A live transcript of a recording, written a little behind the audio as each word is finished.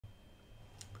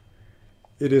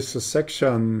it is a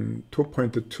section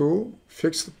 2.2,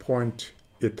 fixed point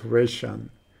iteration.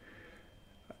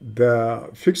 The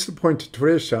fixed point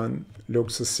iteration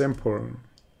looks simple.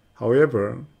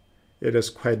 However, it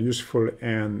is quite useful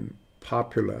and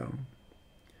popular.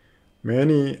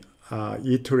 Many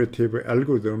iterative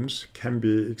algorithms can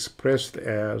be expressed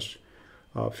as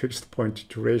fixed point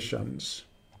iterations.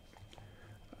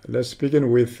 Let's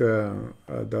begin with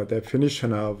the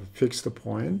definition of fixed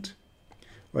point.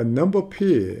 A number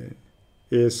p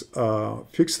is a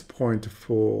fixed point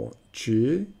for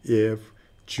g if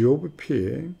g of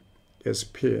p is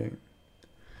p.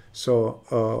 So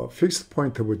a fixed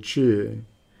point of g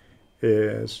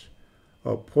is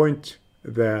a point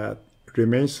that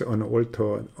remains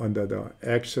unaltered under the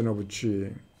action of g.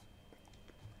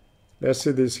 Let's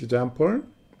see this example.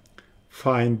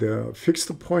 Find the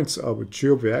fixed points of g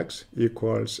of x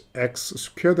equals x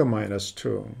squared minus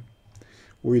 2.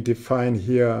 We define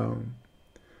here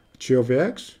g of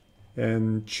x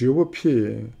and g of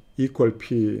p equal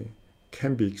p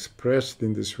can be expressed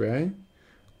in this way.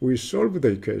 We solve the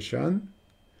equation.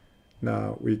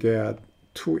 Now we get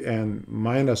 2n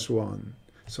minus 1.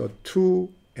 So 2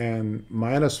 and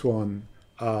minus 1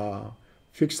 are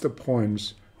fixed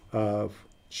points of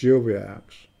g of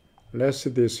x. Let's see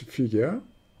this figure.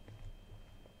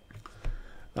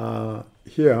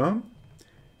 Here,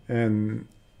 and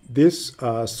this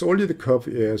solid curve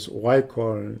is y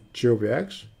equal g of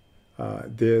x.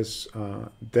 This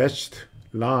dashed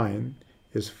line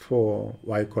is for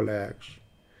y equal x.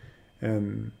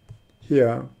 And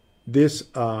here, these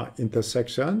are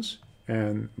intersections,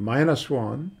 and minus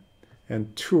 1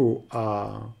 and 2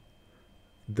 are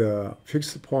the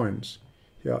fixed points.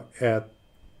 Here at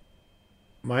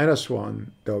minus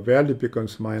 1, the value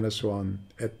becomes minus 1.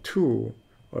 At 2,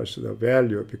 also the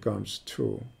value becomes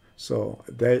 2. So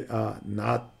they are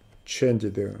not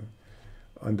changed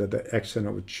under the action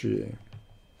of g.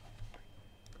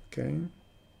 Okay.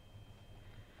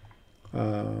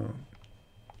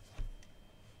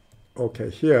 Okay,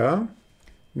 here,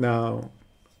 now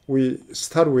we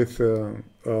start with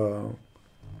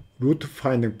root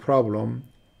finding problem,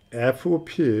 f of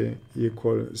p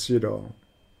equals 0.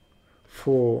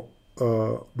 For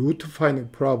a root finding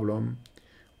problem,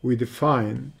 we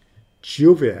define g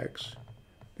of x,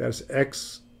 that's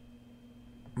x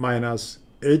minus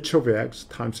h of x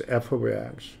times f of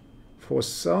x, for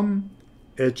some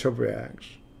h of x.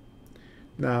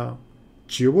 Now,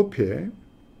 g of p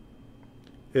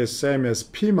is same as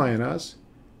p minus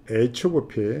h of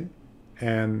p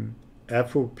and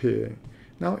f of p.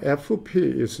 Now f of p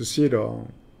is 0,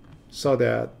 so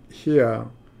that here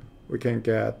we can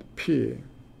get p.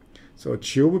 So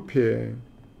g of p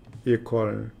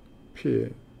equal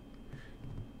p.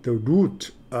 The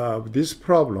root of this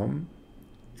problem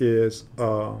is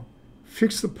a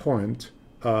fixed point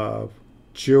of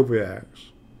g of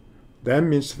x. That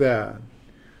means that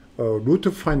a root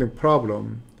finding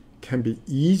problem can be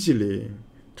easily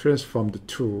transformed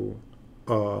to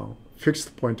a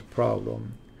fixed point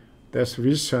problem. That's the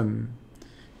reason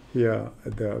here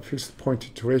the fixed point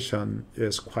iteration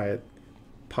is quite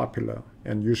popular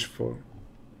and useful.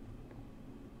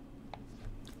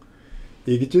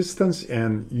 Existence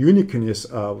and uniqueness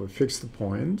of fixed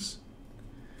points.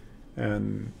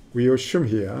 And we assume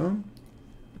here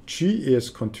g is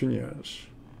continuous.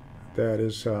 That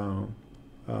is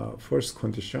first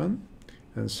condition.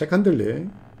 And secondly,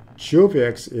 g of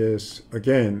x is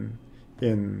again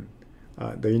in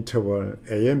the interval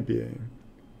a and b.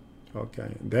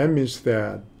 Okay, that means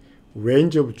that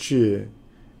range of g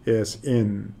is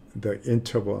in the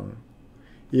interval.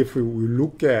 If we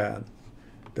look at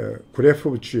the graph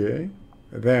of g,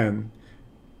 then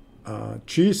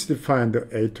g is defined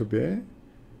a to b,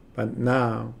 but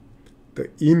now the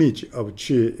image of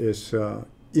g is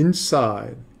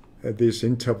inside this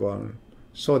interval,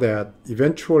 so that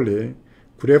eventually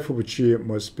graph of g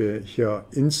must be here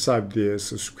inside this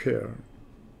square.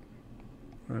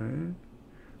 Right?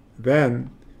 Then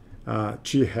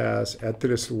g has at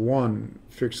least one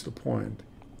fixed point.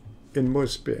 It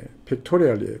must be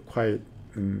pictorially quite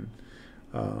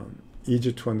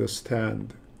easy to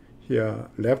understand. Here,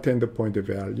 left-hand point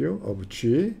value of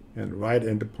g and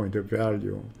right-hand point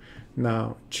value.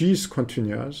 Now, g is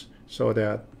continuous, so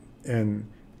that n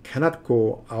cannot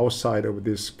go outside of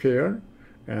this square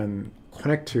and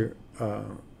connect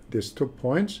these 2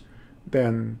 points.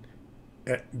 Then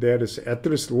there is at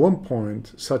least one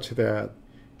point such that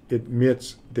it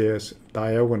meets this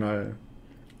diagonal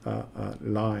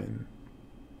line,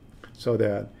 so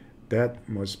that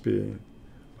must be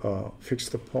a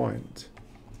fixed point.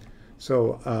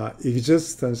 So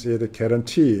existence is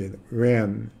guaranteed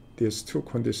when these two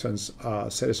conditions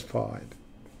are satisfied.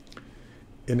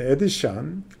 In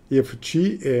addition, if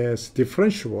G is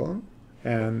differentiable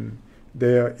and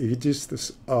there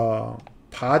exists a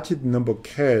partied number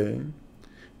K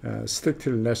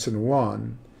strictly less than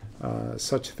 1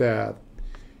 such that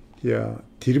here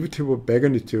derivative of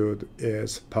magnitude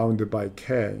is bounded by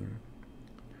K,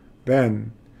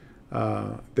 then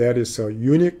there is a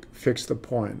unique fixed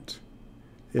point.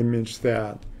 It means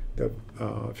that the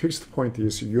fixed point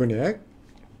is unique.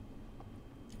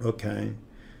 Okay,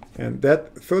 and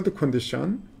that third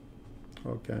condition,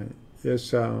 okay,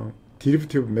 is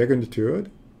derivative magnitude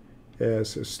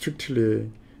is strictly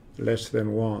less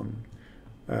than 1.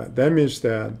 That means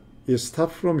that it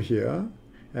starts from here,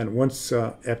 and once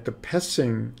after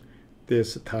passing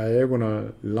this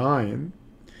diagonal line,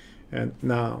 and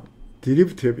now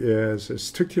derivative is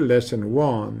strictly less than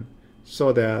 1,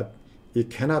 so that it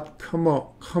cannot come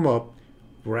up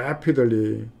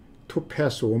rapidly to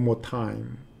pass one more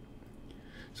time.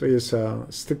 So it's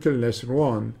strictly less than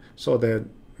 1, so that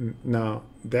now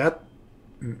that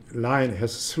line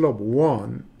has slope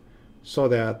 1, so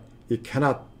that it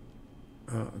cannot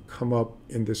come up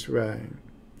in this way.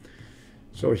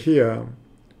 So here,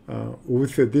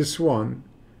 with this one,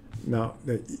 now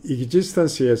the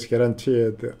existence is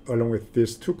guaranteed along with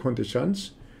these two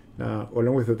conditions. Now,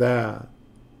 along with that,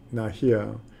 now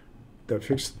here, the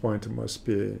fixed point must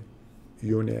be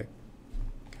unique.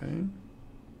 Okay.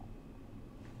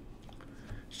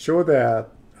 Show that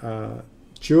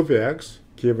G of x,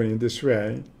 given in this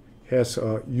way, has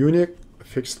a unique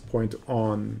fixed point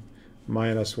on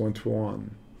 -1 to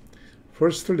 1.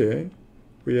 Firstly,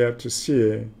 we have to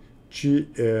see G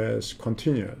is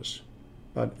continuous.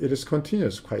 But it is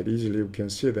continuous quite easily. We can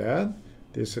see that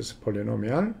this is a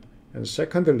polynomial. And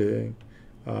secondly,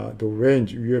 the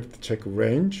range, you have to check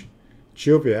range,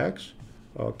 G of x.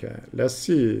 Okay, let's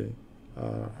see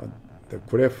the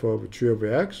graph of G of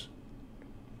x.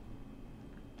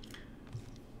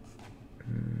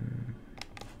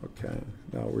 Okay,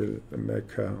 now we'll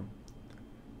make a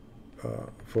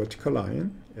vertical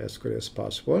line as good as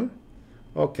possible.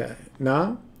 Okay,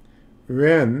 now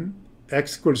when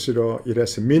x equals 0, it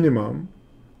has a minimum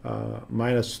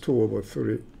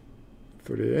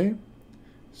 -2/3,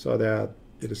 so that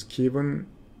it is given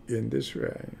in this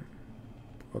way.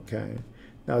 Okay,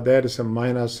 now that is a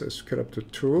minus square root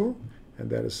of 2, and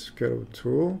that is square root of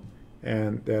 2,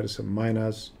 and that is a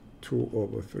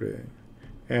 -2/3.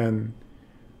 And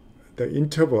the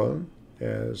interval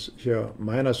is here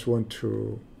 -1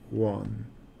 to 1.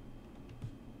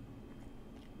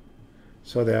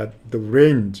 So that the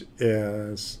range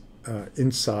is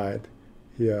inside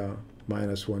here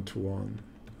 -1 to 1.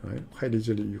 Right? Quite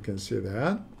easily you can see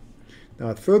that.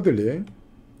 Now thirdly,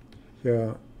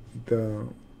 here the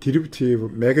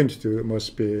derivative magnitude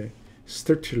must be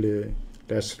strictly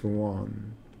less than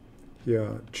 1.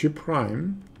 Here G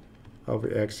prime of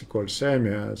x equals same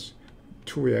as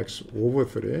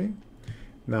 2x/3.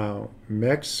 Now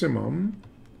maximum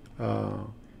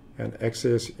and x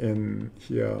is in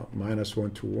here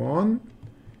 -1 to 1,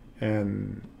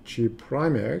 and G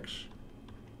prime x,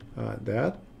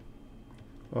 that,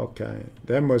 okay,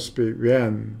 that must be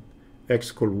when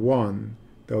x equals 1,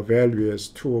 the value is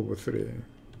 2/3.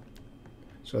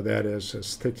 So that is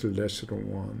strictly less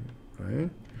than 1, right?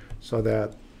 So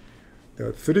that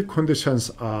the three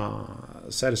conditions are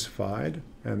satisfied,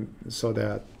 and so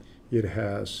that it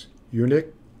has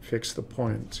unique fixed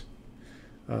point.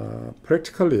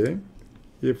 Practically,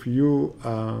 if you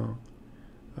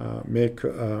make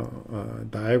a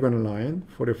diagonal line,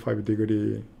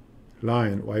 45-degree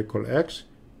line, y equals x,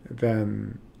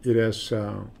 then it has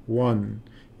one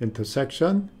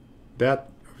intersection. That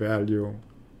value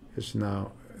is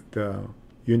now the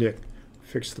unique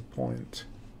fixed point,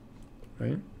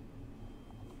 right?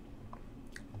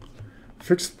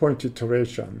 Fixed point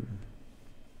iteration.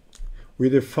 We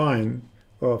define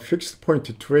a fixed point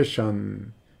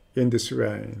iteration in this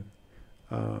way.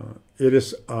 It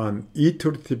is an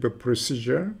iterative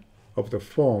procedure of the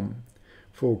form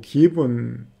for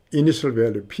given initial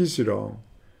value P0.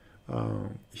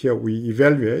 Here we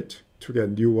evaluate to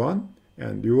get new one,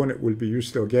 and new one will be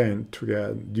used again to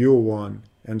get new one,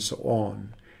 and so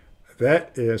on.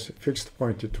 That is fixed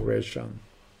point iteration.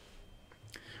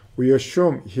 We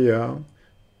assume here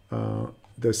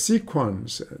the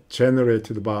sequence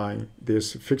generated by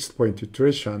this fixed point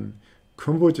iteration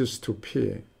converges to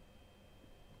P.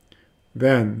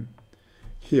 Then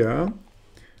here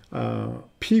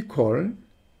P equal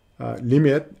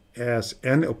limit as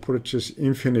n approaches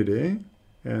infinity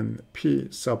and P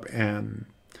sub n.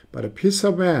 But P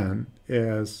sub n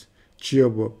is G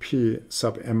over P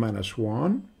sub n minus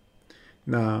 1.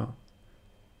 Now,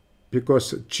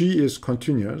 because G is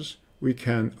continuous, we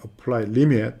can apply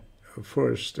limit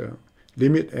first.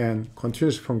 Limit and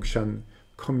continuous function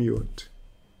commute.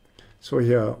 So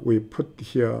here we put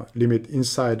here limit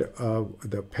inside of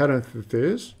the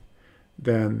parenthesis,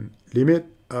 then limit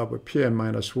of Pn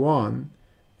minus 1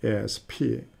 is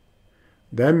P.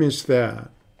 That means that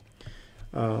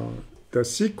the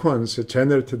sequence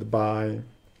generated by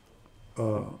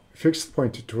fixed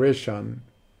point iteration,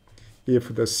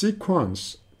 if the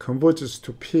sequence converges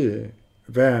to P,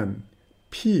 then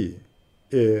P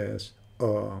is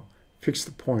a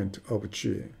fixed point of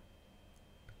G.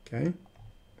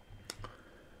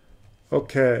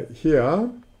 Okay, here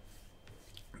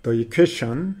the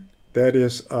equation, that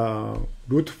is a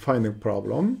root finding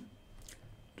problem,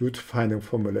 root finding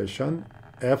formulation,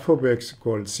 f of x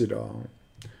equals 0.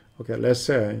 Okay, let's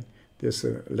say this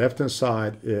left-hand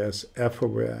side is f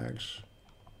of x.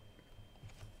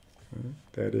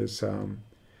 That is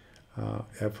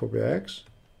f of x.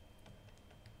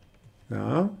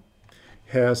 Now,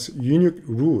 has unique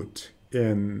root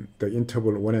in the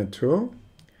interval 1 and 2.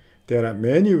 There are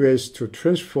many ways to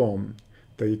transform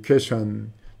the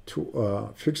equation to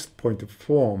a fixed point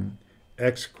form,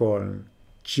 x equals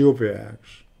g of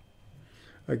x.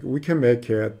 Like we can make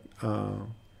it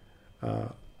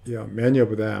many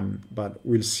of them, but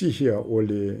we'll see here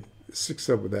only 6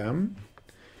 of them.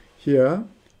 Here,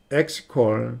 x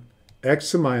equals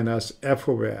x minus f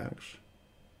of x.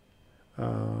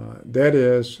 That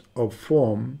is a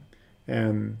form,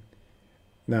 and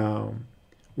now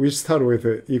we start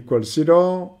with equal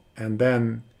 0 and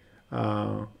then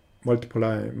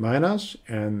multiply minus,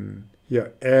 and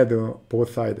here add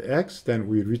both sides x, then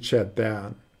we reach at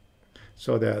that.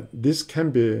 So that this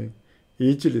can be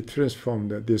easily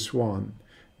transformed, this one.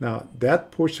 Now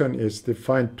that portion is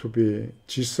defined to be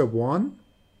g sub 1.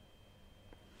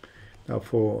 Now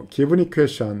for given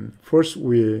equation, first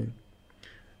we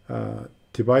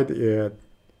divide it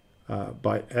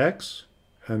by x,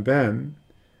 and then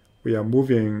we are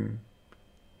moving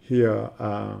here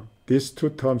these two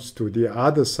terms to the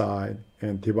other side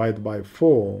and divide by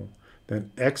 4.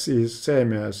 Then x is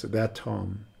same as that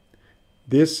term.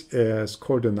 This is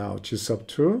called now g sub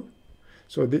 2.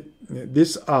 So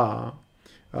these are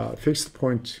fixed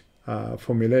point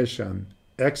formulation,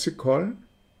 x equal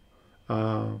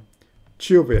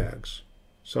g of x,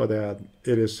 so that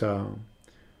it is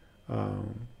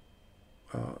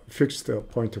fixed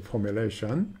point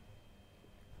formulation.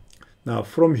 Now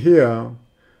from here,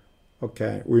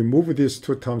 okay, we move these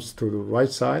two terms to the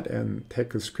right side and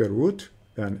take the square root.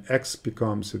 Then x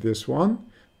becomes this one.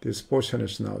 This portion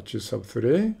is now g sub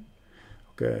 3.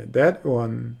 Okay, that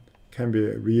one can be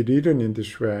rewritten in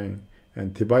this way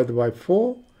and divide by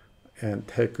 4 and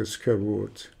take a square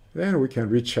root. Then we can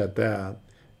reach at that.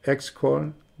 X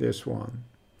equals this one.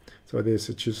 So this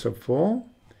is g sub 4.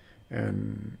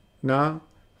 And now,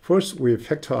 first we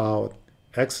factor out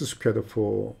x squared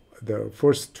for the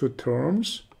first two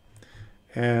terms.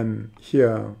 And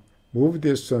here, move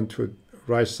this one to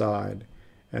right side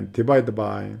and divide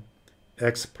by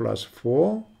x plus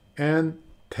 4 and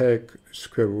take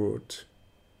square root.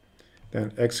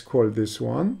 Then x equals this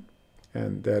one,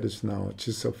 and that is now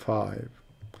g sub 5.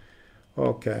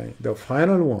 Okay, the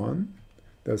final one,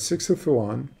 the 6th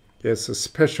one, is a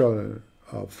special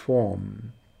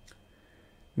form.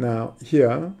 Now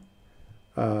here,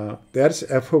 that's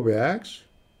f of x.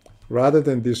 Rather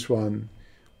than this one,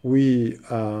 we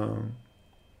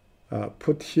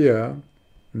put here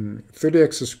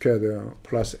 30x squared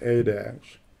plus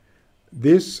 8x.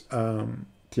 This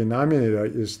denominator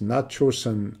is not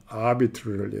chosen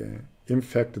arbitrarily. In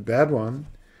fact, that one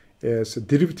is a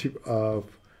derivative of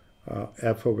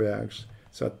f of x.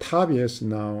 So top is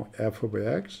now f of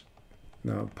x.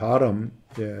 Now bottom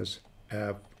is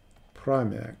f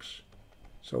prime x.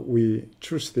 So we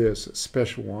choose this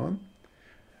special one,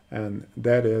 and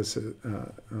that is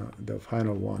the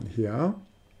final one here.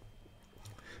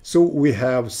 So we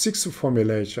have 6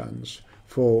 formulations.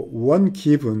 For one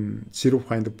given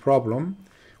zero-point problem,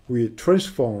 we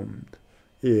transformed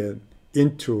it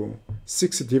into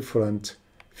 6 different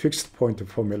fixed point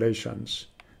formulations.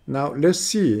 Now let's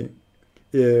see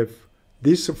if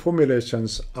these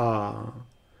formulations are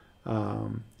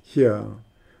here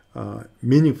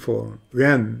meaningful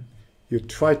when you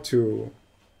try to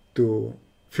do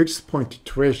fixed point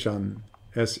iteration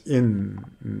as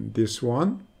in this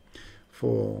one.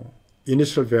 For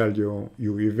initial value,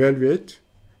 you evaluate,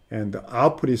 and the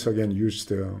output is again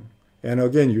used and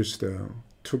again used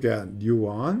to get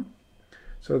u1.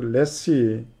 So let's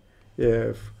see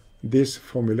if these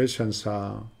formulations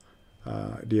are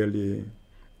really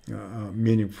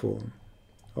meaningful.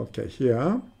 Okay,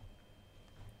 here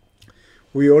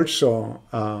we also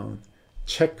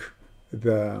check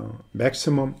the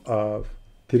maximum of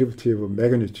derivative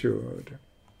magnitude.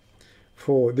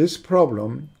 For this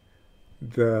problem,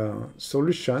 the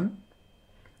solution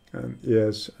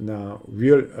is now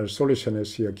real solution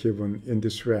is here given in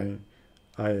this way.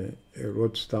 I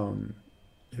wrote down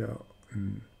here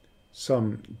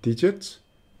some digits,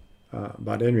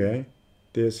 but anyway,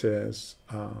 this is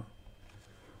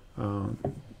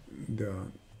the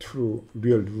true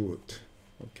real root.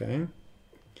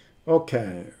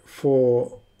 Okay,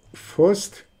 for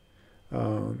first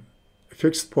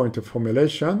fixed point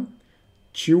formulation,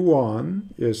 G1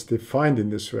 is defined in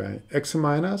this way, x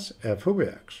minus f of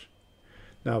x.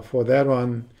 Now for that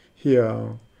one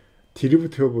here,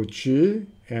 derivative of g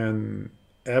and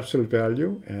absolute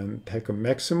value and take a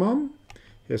maximum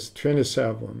is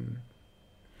 27.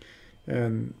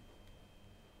 And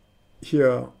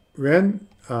here when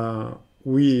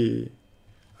we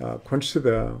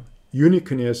consider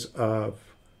uniqueness of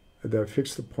the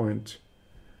fixed point,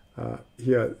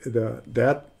 here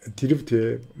that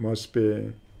derivative must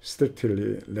be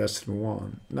strictly less than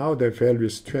 1. Now the value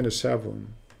is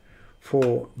 27.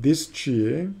 For this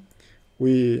g,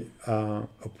 we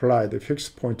apply the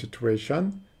fixed point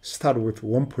iteration, start with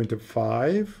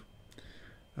 1.5,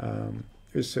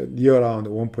 it's near around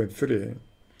 1.3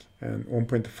 and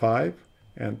 1.5,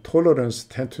 and tolerance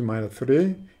 10 to the minus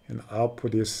 3, and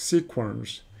output is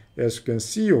sequence. As you can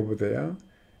see over there,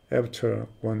 after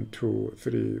 1, 2,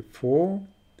 3, 4,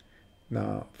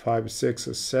 now 5,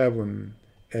 6, 7,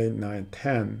 8, 9,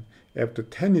 10. After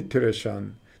 10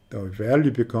 iteration, the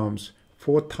value becomes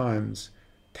 4 times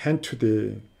 10 to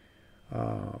the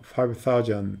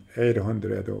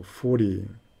 5,840.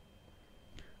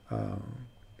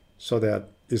 So that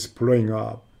it's blowing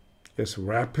up. It's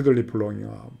rapidly blowing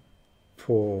up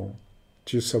for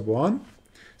G sub 1.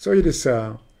 So it is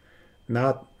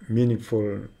not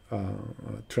meaningful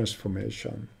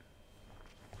transformation.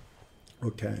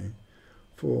 Okay,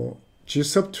 for G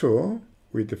sub 2,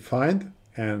 we defined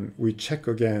and we check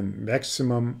again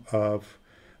maximum of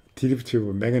derivative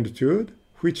of magnitude,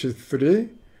 which is 3,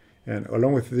 and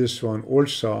along with this one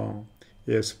also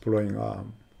is blowing up.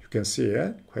 You can see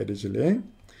it quite easily.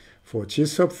 For G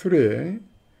sub 3,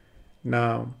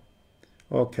 now,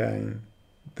 okay,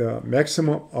 the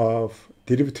maximum of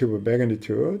derivative of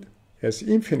magnitude is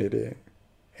infinity,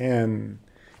 and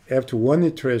after one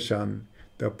iteration,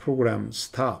 the program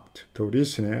stopped. The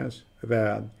reason is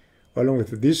that along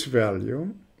with this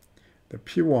value, the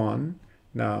P1,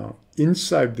 now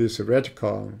inside this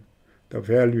radical, the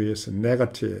value is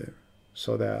negative,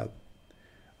 so that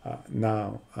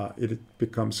now it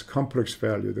becomes complex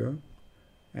valued,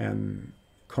 and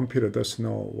computer doesn't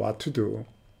know what to do,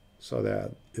 so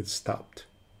that it stopped.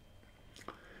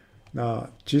 Now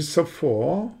G sub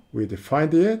 4, we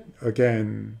defined it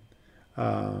again,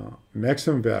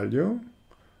 maximum value.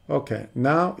 Okay,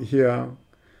 now here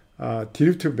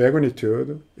derivative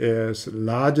magnitude is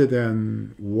larger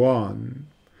than 1,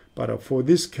 but for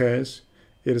this case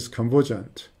it is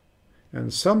convergent.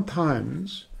 And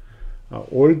sometimes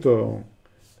although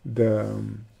the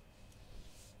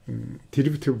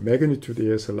derivative magnitude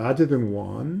is larger than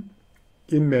 1,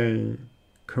 it may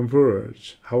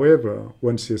converge. However,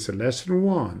 once it's less than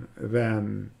 1,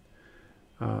 then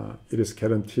it is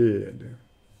guaranteed.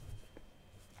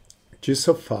 G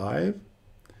sub 5,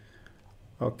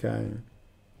 okay,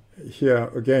 here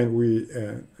again we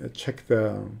check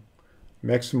the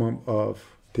maximum of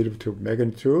derivative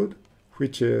magnitude,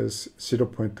 which is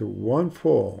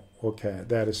 0.14. Okay,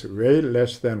 that is way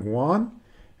less than 1,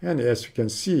 and as you can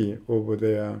see over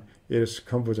there, it is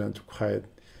convergent quite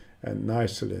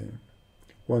nicely.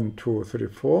 1, 2, 3,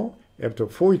 4. After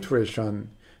 4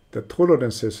 iteration, the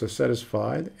tolerance is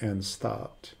satisfied and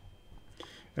stopped.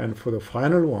 And for the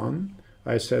final one,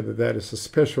 I said that is a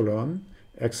special one,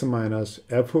 x minus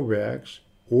f of x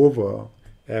over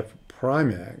f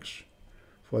prime x.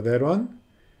 For that one,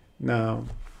 now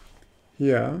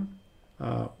here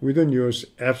we don't use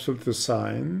absolute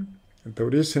sign. The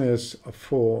reason is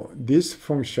for this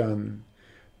function,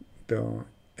 the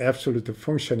absolute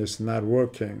function is not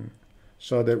working,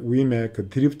 so that we make a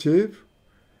derivative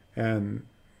and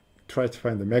try to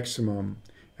find the maximum.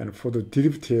 And for the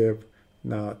derivative,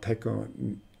 now take a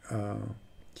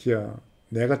here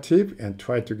negative and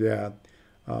try to get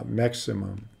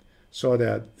maximum, so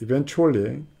that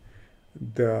eventually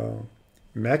the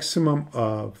maximum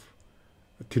of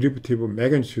derivative of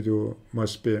magnitude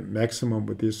must be maximum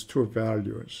with these two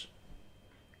values.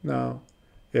 Now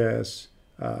is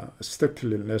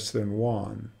strictly less than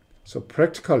 1. So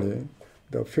practically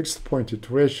the fixed point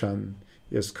iteration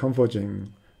is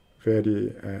converging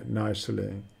very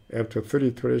nicely. After 3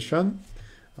 iteration,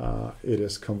 it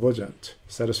is convergent,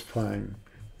 satisfying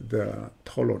the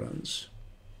tolerance.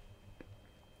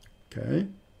 Okay.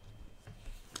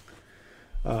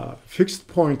 Fixed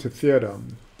point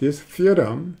theorem. This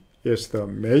theorem is the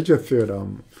major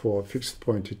theorem for fixed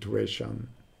point iteration.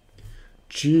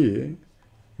 G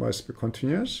must be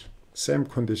continuous, same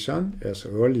condition as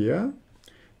earlier.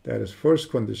 That is first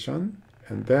condition.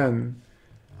 And then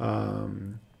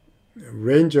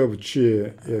range of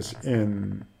G is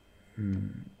in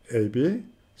AB,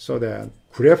 so that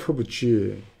graph of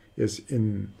G is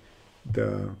in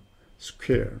the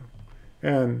square.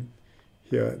 And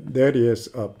here there is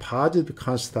a positive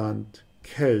constant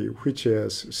K, which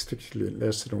is strictly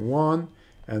less than 1,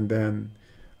 and then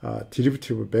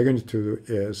derivative of magnitude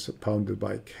is bounded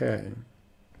by K.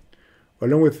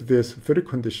 Along with this third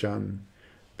condition,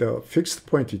 the fixed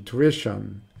point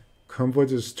iteration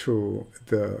converges to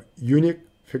the unique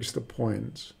fixed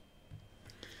points.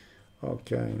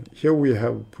 Okay, here we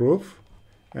have proof,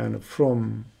 and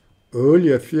from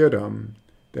earlier theorem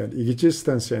that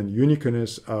existence and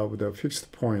uniqueness of the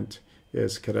fixed point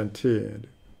is guaranteed.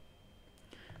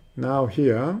 Now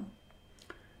here,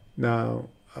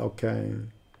 okay,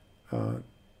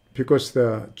 because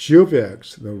the g of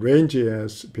x, the range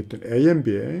is between a and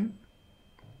b,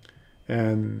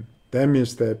 and that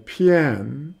means that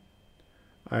Pn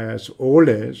as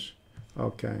always,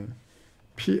 okay,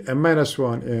 Pn minus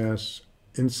 1 is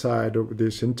inside of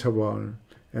this interval,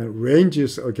 and range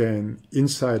is again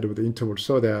inside of the interval,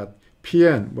 so that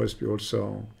Pn must be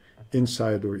also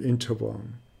inside of the interval.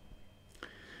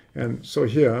 And so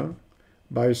here,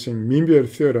 by using mean-behavior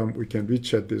theorem, we can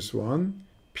reach at this one.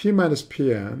 P minus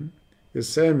Pn is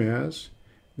same as,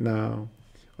 now,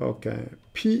 okay,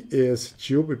 P is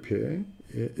G over P,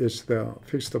 is the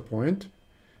fixed point,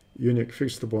 unique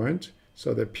fixed point.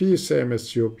 So the P is same as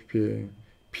G of P.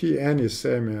 Pn is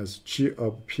same as G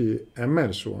of P n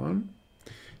minus 1.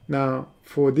 Now,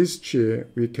 for this G,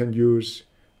 we can use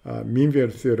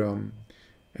mean-behavior theorem,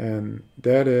 and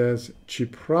that is G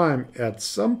prime at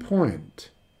some point,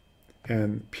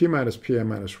 and P minus Pn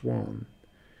minus 1.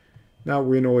 Now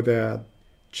we know that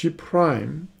G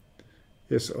prime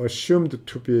is assumed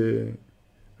to be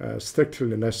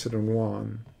strictly less than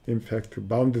 1, in fact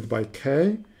bounded by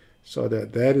K, so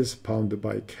that is bounded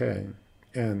by K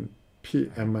and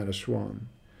Pn minus 1.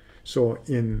 So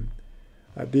in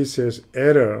this is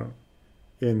error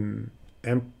in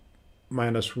m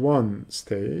minus 1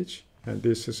 stage, and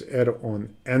this is error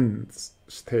on nth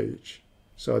stage.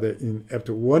 So that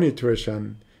after one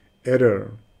iteration,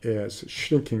 error is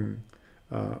shrinking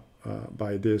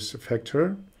by this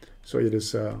factor. So it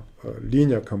is a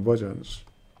linear convergence.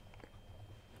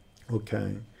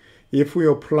 Okay. If we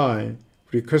apply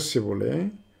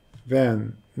recursively,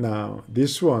 then now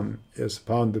this one is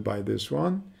bounded by this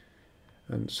one,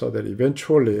 and so that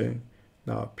eventually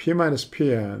now P minus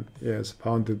Pn is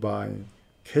bounded by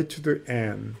K to the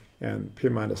n and P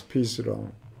minus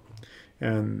P0,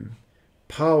 and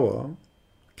power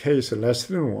K is less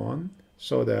than 1,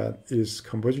 so that is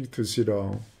converging to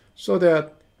 0, so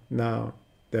that now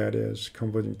that is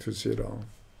converging to 0,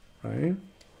 right?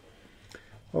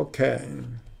 Okay,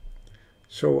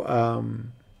 so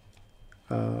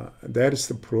that is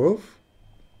the proof.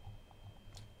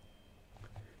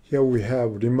 Here we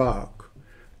have remark.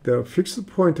 The fixed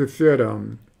point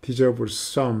theorem deserves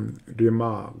some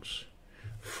remarks.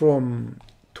 From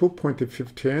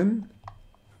 2.15,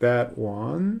 that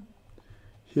one,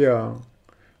 here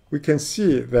we can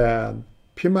see that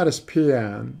P minus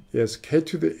Pn is K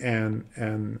to the n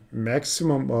and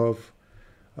maximum of,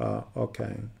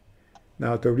 okay.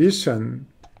 Now the reason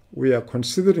we are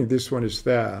considering this one is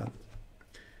that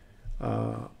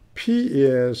P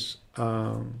is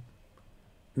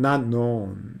not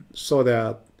known, so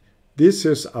that this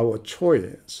is our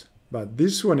choice, but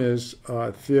this one is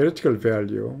a theoretical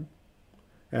value,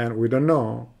 and we don't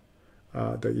know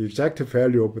the exact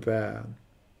value of that.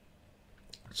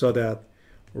 So that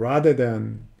rather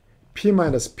than P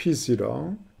minus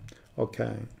P0,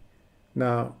 okay,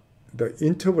 now the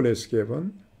interval is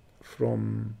given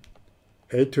from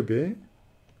A to B,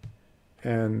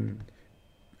 and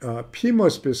P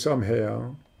must be some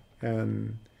here,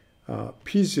 and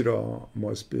P0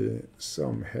 must be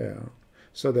some here.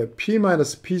 So that P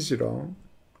minus P0,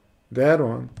 that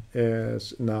one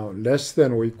is now less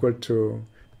than or equal to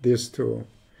these two.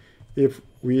 If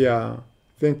we are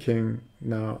thinking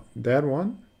now that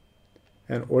one,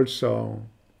 and also,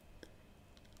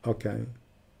 okay,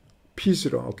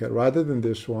 P0, okay, rather than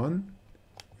this one,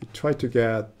 we try to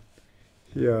get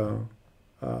here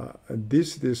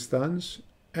this distance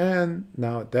and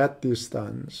now that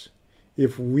distance.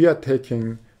 If we are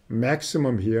taking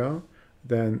maximum here,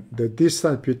 then the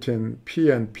distance between P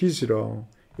and P0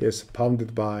 is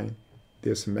bounded by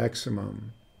this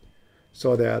maximum.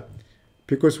 So that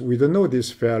because we don't know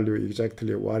this value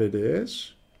exactly what it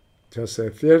is, just a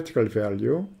theoretical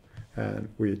value, and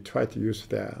we try to use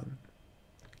that.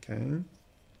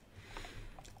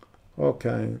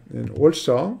 Okay, and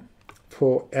also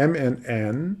for m and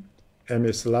n, m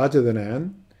is larger than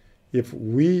n, if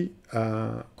we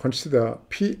consider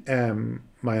pm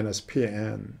minus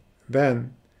pn,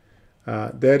 then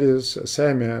that is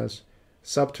same as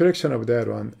subtraction of that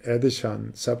one,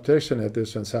 addition, subtraction,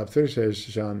 addition, subtraction,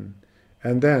 addition,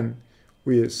 and then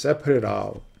we separate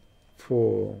out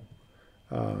for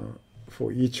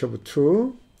each of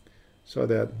two, so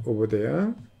that over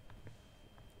there,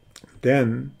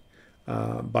 then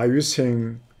by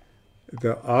using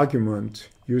the argument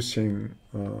using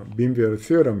mean value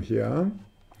theorem here,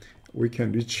 we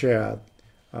can reach at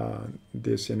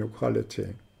this inequality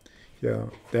here.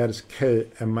 That is k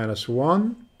n minus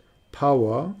 1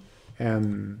 power,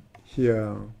 and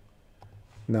here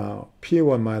now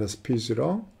p1 minus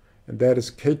p0, and that is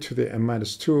k to the n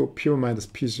minus 2 p1 minus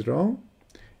p0,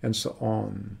 and so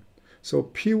on. So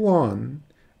p1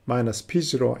 minus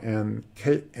p0 and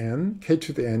kn, k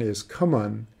to the n is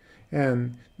common,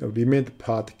 and the remaining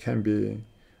part can be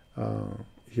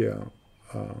here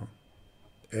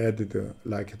added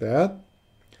like that,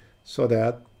 so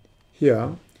that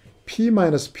here p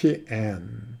minus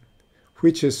pn,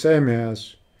 which is same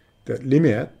as the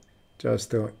limit,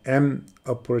 just the m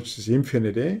approaches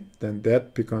infinity, then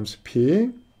that becomes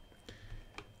p.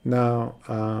 Now,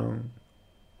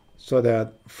 so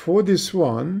that for this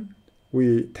one,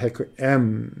 we take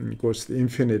m goes to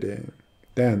infinity,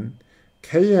 then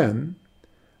kn,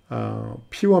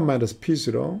 p1 minus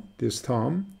p0, this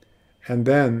term, and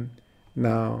then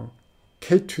now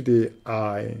k to the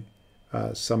I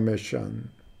summation,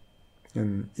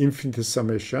 an infinite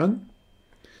summation.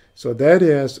 So that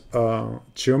is a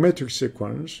geometric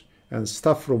sequence, and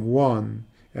start from 1,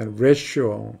 and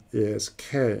ratio is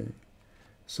k.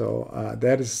 So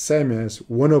that is same as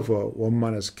 1 over 1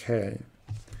 minus k.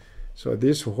 So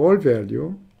this whole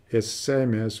value is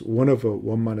same as 1 over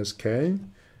 1 minus k.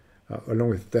 Along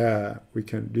with that, we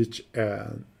can reach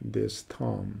at this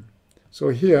term. So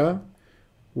here,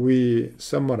 we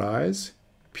summarize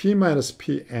p minus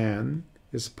pn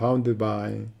is bounded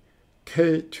by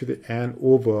k to the n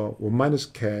over 1 minus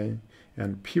k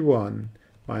and p1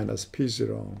 minus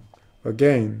p0.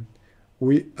 Again,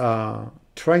 we are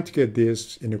trying to get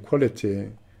this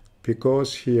inequality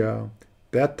because here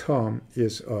that term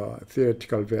is a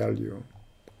theoretical value.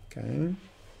 Okay.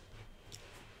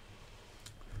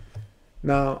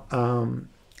 Now,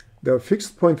 the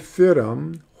fixed point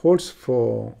theorem holds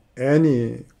for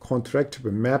any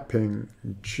contractible mapping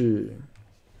G.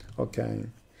 Okay.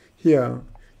 Here,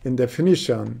 in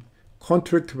definition,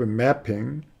 contractible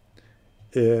mapping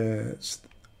is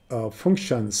a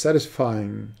function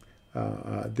satisfying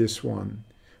this one.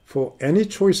 For any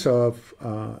choice of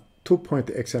 2 point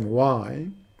x and y,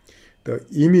 the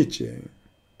image,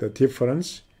 the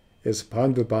difference, is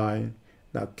bounded by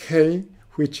now k,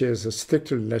 which is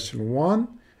strictly less than 1,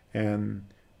 and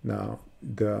now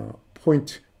the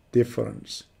point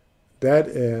difference. That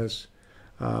is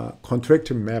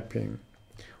contractible mapping.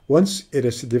 Once it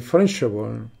is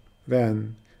differentiable,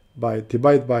 then by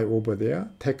divide by over there,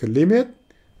 take a limit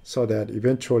so that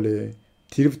eventually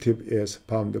derivative is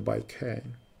bounded by k.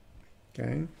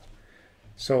 Okay,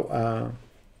 so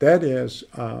that is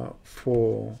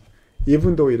for,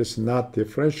 even though it is not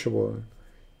differentiable,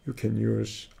 you can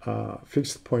use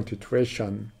fixed point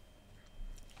iteration,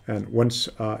 and once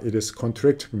it is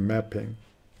contractible mapping.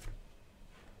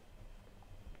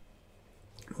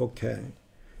 Okay,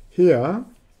 here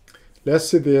let's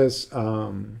see this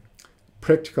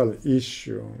practical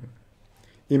issue.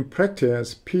 In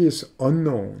practice, p is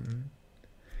unknown.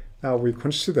 Now we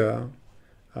consider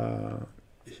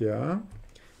here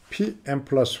pn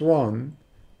plus 1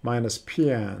 minus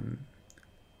pn.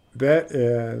 That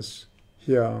is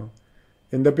here,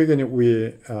 in the beginning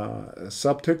we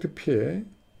subtract p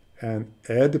and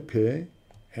add p,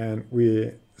 and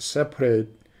we separate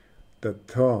the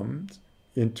terms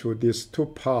into these two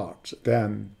parts.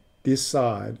 Then this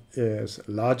side is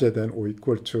larger than or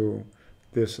equal to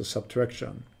this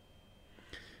subtraction.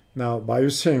 Now by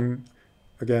using,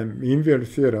 again, mean value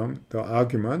theorem, the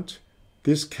argument,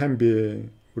 this can be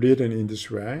written in this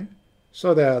way,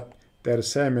 so that that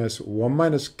is same as 1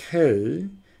 minus k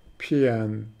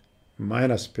pn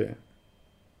minus p.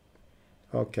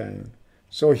 Okay,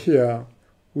 so here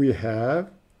we have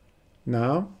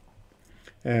now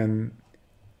and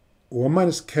 1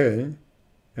 minus k,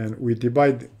 and we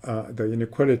divide the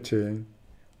inequality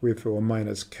with 1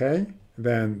 minus k,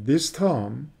 then this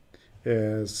term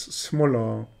is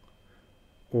smaller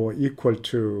or equal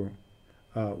to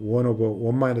 1 over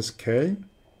 1 minus k,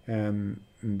 and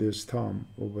this term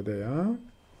over there.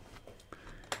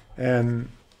 And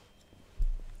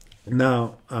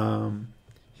now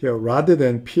here, rather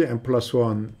than Pn plus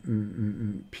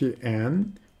 1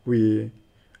 Pn, we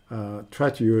try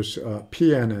to use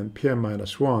Pn and Pn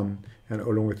minus 1, and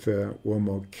along with one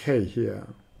more k here,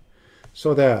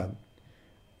 so that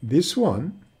this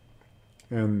one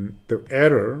and the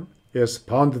error is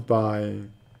bounded by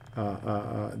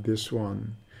this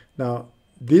one. Now,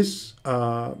 this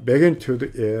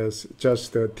magnitude is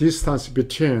just the distance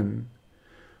between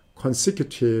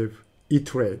consecutive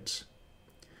iterates.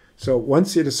 So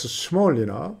once it is small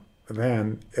enough,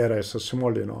 then error is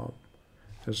small enough.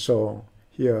 And so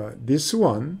here, this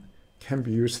one can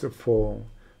be used for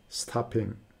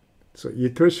stopping. So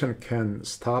iteration can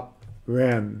stop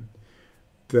when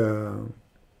the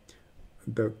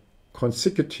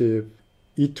consecutive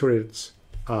iterates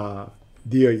are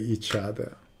near each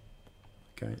other.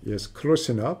 Okay, it's close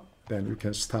enough, then we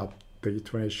can stop the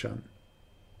iteration.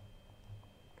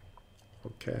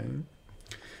 Okay,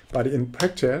 but in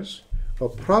practice, a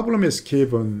problem is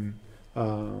given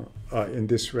in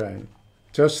this way.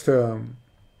 Just the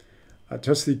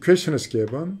equation is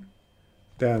given.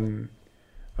 Then,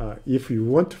 if you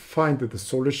want to find the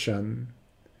solution,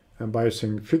 and by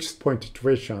using fixed point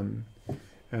iteration,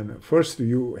 and first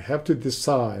you have to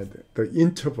decide the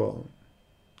interval,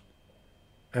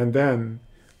 and then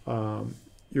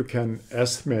you can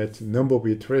estimate number of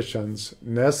iterations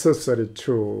necessary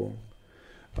to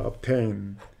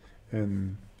obtain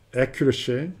an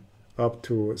accuracy up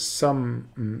to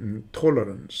some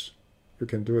tolerance. You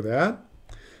can do that.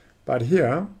 But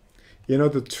here, in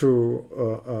order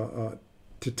to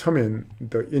determine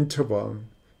the interval,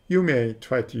 you may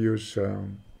try to use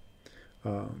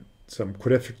some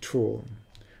graphic tool.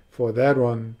 For that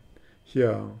one,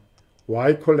 here,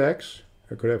 y equal x,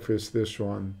 the graph is this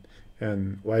one,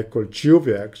 and y equal g of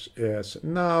x is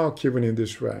now given in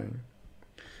this way.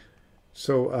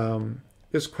 So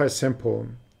it's quite simple.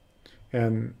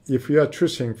 And if you are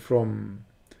choosing from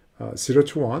 0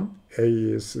 to 1, a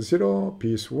is 0,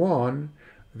 b is 1,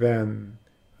 then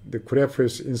the graph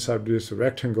is inside this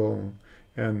rectangle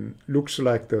and looks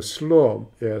like the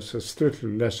slope is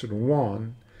strictly less than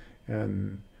 1.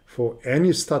 And for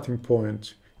any starting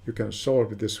point, you can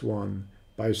solve this one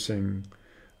by using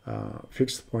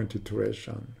fixed point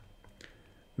iteration.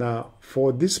 Now,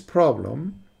 for this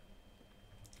problem,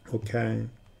 okay,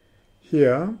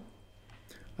 here,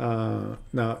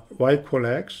 now y equal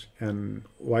x and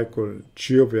y equal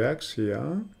g of x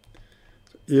here.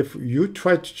 If you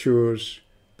try to choose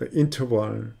the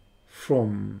interval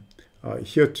from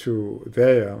here to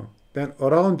there, then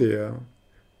around there,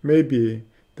 maybe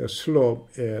the slope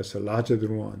is larger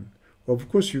than 1. Of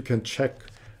course, you can check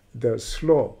the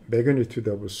slope, magnitude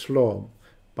of slope,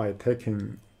 by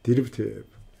taking derivative.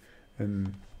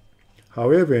 And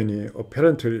however, any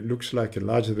apparently it looks like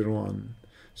larger than 1.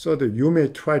 So that you may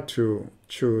try to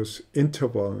choose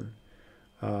interval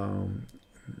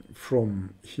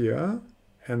from here,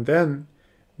 and then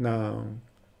now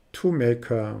to make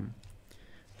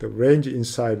the range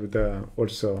inside the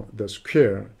also the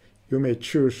square, you may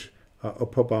choose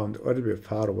upper bound a little bit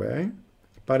far away.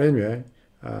 But anyway,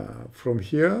 from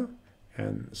here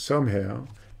and somewhere,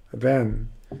 then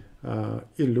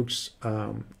it looks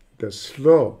the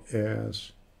slope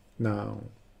is now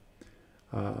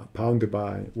bounded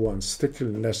by 1, strictly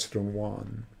less than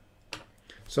 1.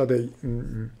 So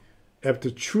after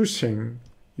choosing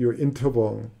your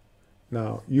interval,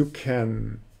 now you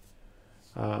can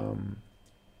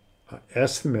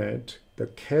estimate the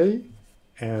k,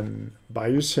 and by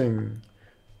using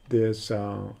this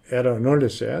error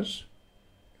analysis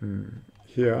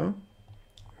here,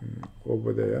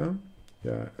 over there,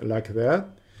 yeah, like that,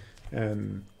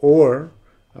 and or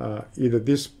either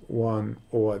this one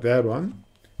or that one,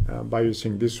 by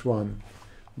using this one,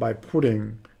 by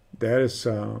putting that is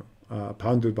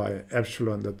bounded by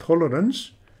epsilon, the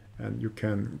tolerance, and you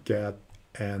can get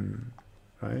n,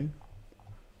 right?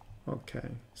 Okay,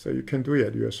 so you can do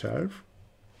it yourself.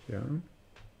 Yeah.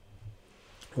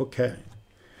 Okay.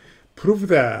 Prove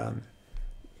that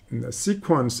the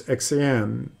sequence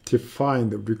xn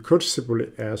defined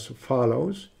recursively as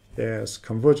follows is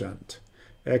convergent.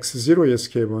 x0 is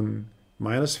given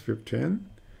minus 15,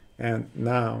 and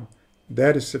now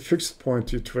that is a fixed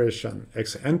point iteration.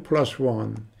 Xn plus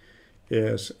 1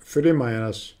 is 3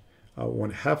 minus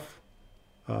 1/2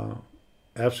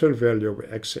 absolute value of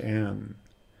xn.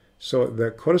 So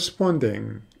the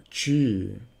corresponding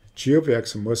g of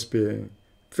x must be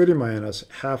 3 minus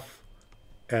half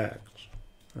x.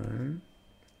 Right?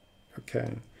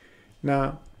 Okay.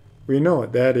 Now, we know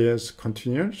that is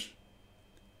continuous.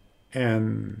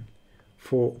 And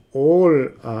for all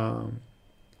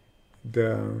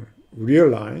the real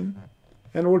line,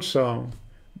 and also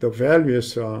the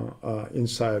values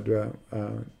inside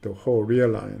the whole real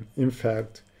line. In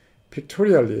fact,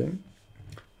 pictorially,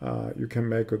 you can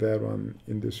make that one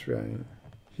in this way.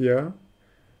 Here,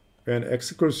 when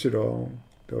x equals 0,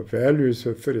 the value is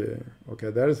 3.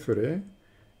 Okay, that is 3.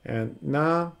 And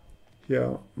now,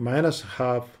 here, minus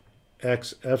half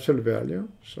x absolute value,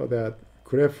 so that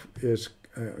graph is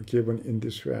given in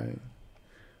this way.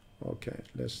 Okay,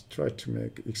 let's try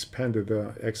to expand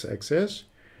the x-axis.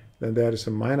 Then that is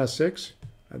a minus 6,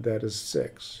 and that is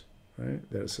 6. Right?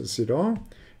 There's a 0,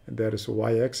 and that is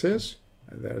y-axis,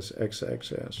 and that is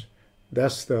x-axis.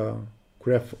 That's the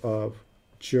graph of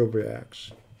g over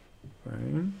x.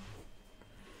 Right?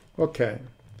 Okay.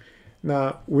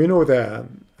 Now we know that,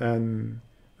 and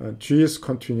g is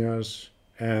continuous,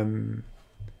 and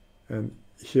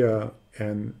here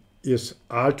and is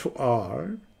R to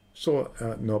R, so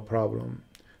no problem.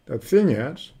 The thing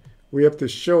is, we have to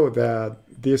show that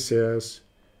this is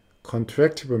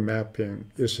contractible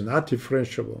mapping. It's not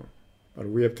differentiable, but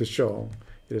we have to show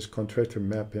it is contractible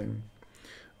mapping.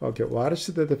 Okay, what is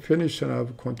the definition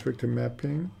of contractible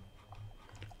mapping?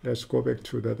 Let's go back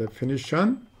to the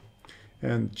definition.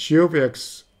 And g of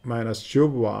x minus g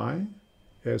of y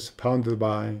is bounded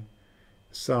by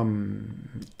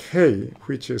some k,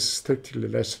 which is strictly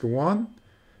less than 1,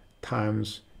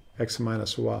 times x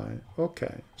minus y.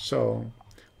 Okay, so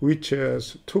which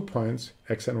is 2 points,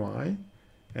 x and y,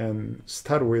 and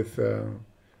start with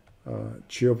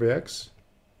g of x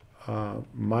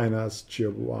minus g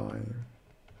of y.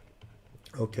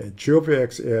 Okay, g of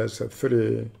x is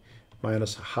 3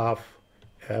 minus half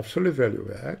absolute value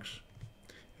of x,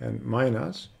 and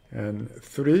minus, and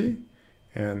 3,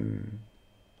 and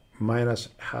minus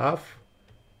half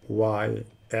y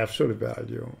absolute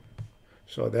value.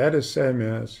 So that is same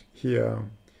as here,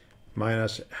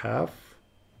 minus half,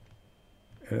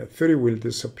 and 3 will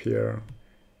disappear,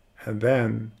 and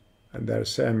then, and that is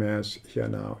same as here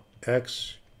now,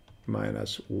 x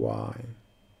minus y.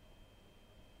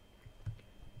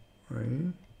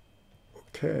 Right?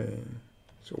 Okay,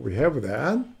 so we have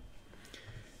that.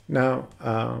 Now,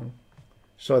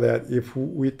 so that if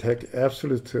we take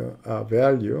absolute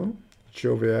value, g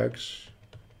of x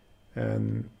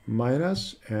and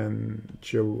minus and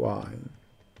g of y,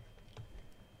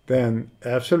 then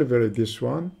absolute value, this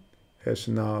one, is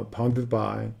now bounded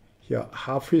by, here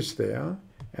half is there,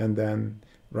 and then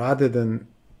rather than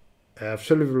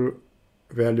absolute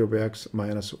value of x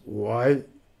minus y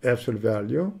absolute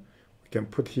value, we can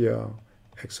put here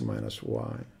x minus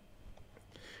y.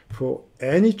 For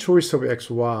any choice of x,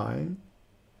 y,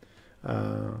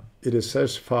 it is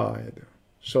satisfied,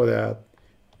 so that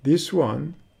this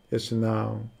one is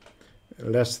now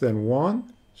less than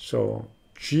 1, so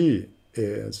G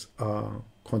is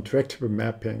contractible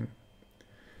mapping.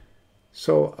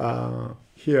 So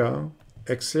here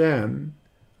xn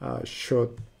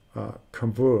should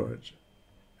converge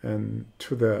and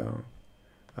to the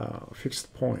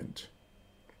fixed point,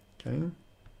 okay,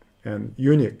 and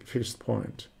unique fixed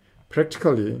point.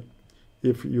 Practically,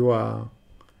 if you are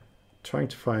trying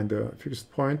to find the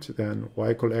fixed point, then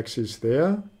y equal x is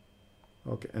there,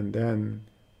 okay, and then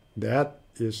that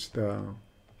is the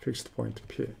fixed point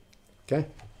P, okay,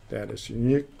 that is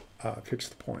unique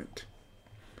fixed point.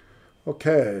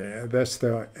 Okay, that's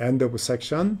the end of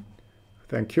section.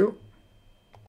 Thank you.